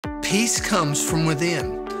Peace comes from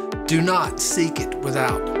within. Do not seek it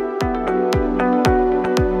without.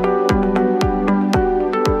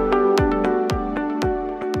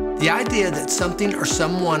 The idea that something or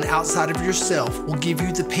someone outside of yourself will give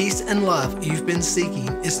you the peace and love you've been seeking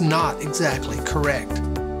is not exactly correct.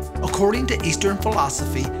 According to Eastern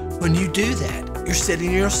philosophy, when you do that, you're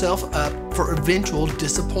setting yourself up for eventual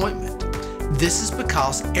disappointment. This is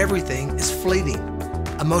because everything is fleeting.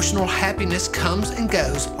 Emotional happiness comes and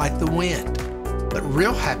goes like the wind, but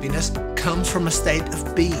real happiness comes from a state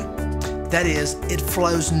of being. That is, it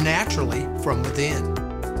flows naturally from within.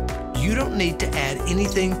 You don't need to add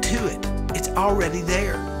anything to it. It's already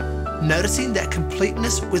there. Noticing that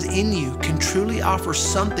completeness within you can truly offer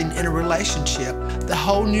something in a relationship, the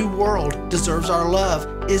whole new world deserves our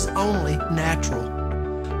love, is only natural.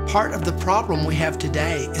 Part of the problem we have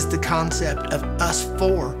today is the concept of us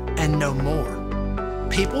for and no more.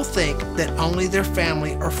 People think that only their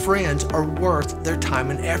family or friends are worth their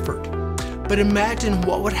time and effort. But imagine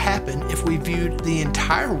what would happen if we viewed the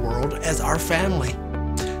entire world as our family.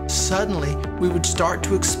 Suddenly, we would start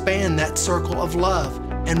to expand that circle of love,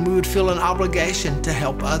 and we would feel an obligation to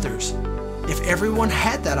help others. If everyone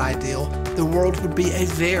had that ideal, the world would be a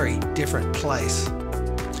very different place.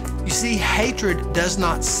 You see, hatred does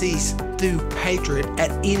not cease through hatred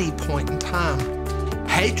at any point in time.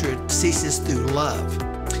 Hatred ceases through love.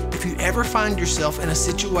 If you ever find yourself in a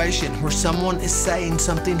situation where someone is saying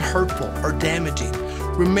something hurtful or damaging,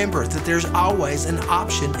 remember that there's always an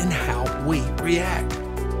option in how we react.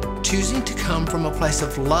 Choosing to come from a place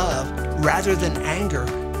of love rather than anger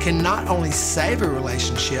can not only save a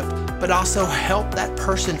relationship, but also help that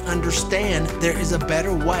person understand there is a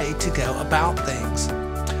better way to go about things.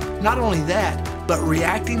 Not only that, but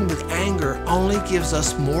reacting with anger only gives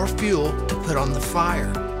us more fuel to put on the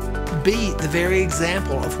fire. Be the very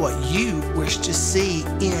example of what you wish to see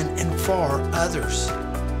in and for others.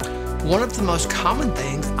 One of the most common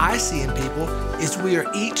things I see in people is we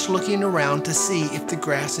are each looking around to see if the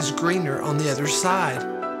grass is greener on the other side.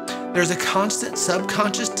 There's a constant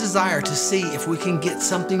subconscious desire to see if we can get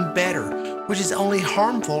something better, which is only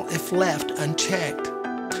harmful if left unchecked.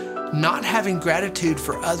 Not having gratitude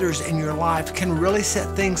for others in your life can really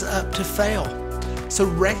set things up to fail. So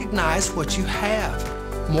recognize what you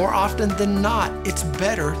have. More often than not, it's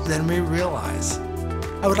better than we realize.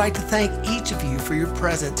 I would like to thank each of you for your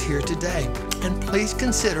presence here today, and please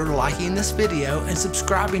consider liking this video and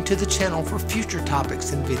subscribing to the channel for future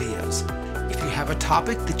topics and videos. If you have a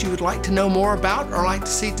topic that you would like to know more about or like to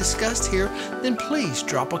see discussed here, then please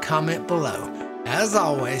drop a comment below. As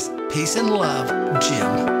always, peace and love,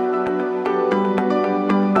 Jim.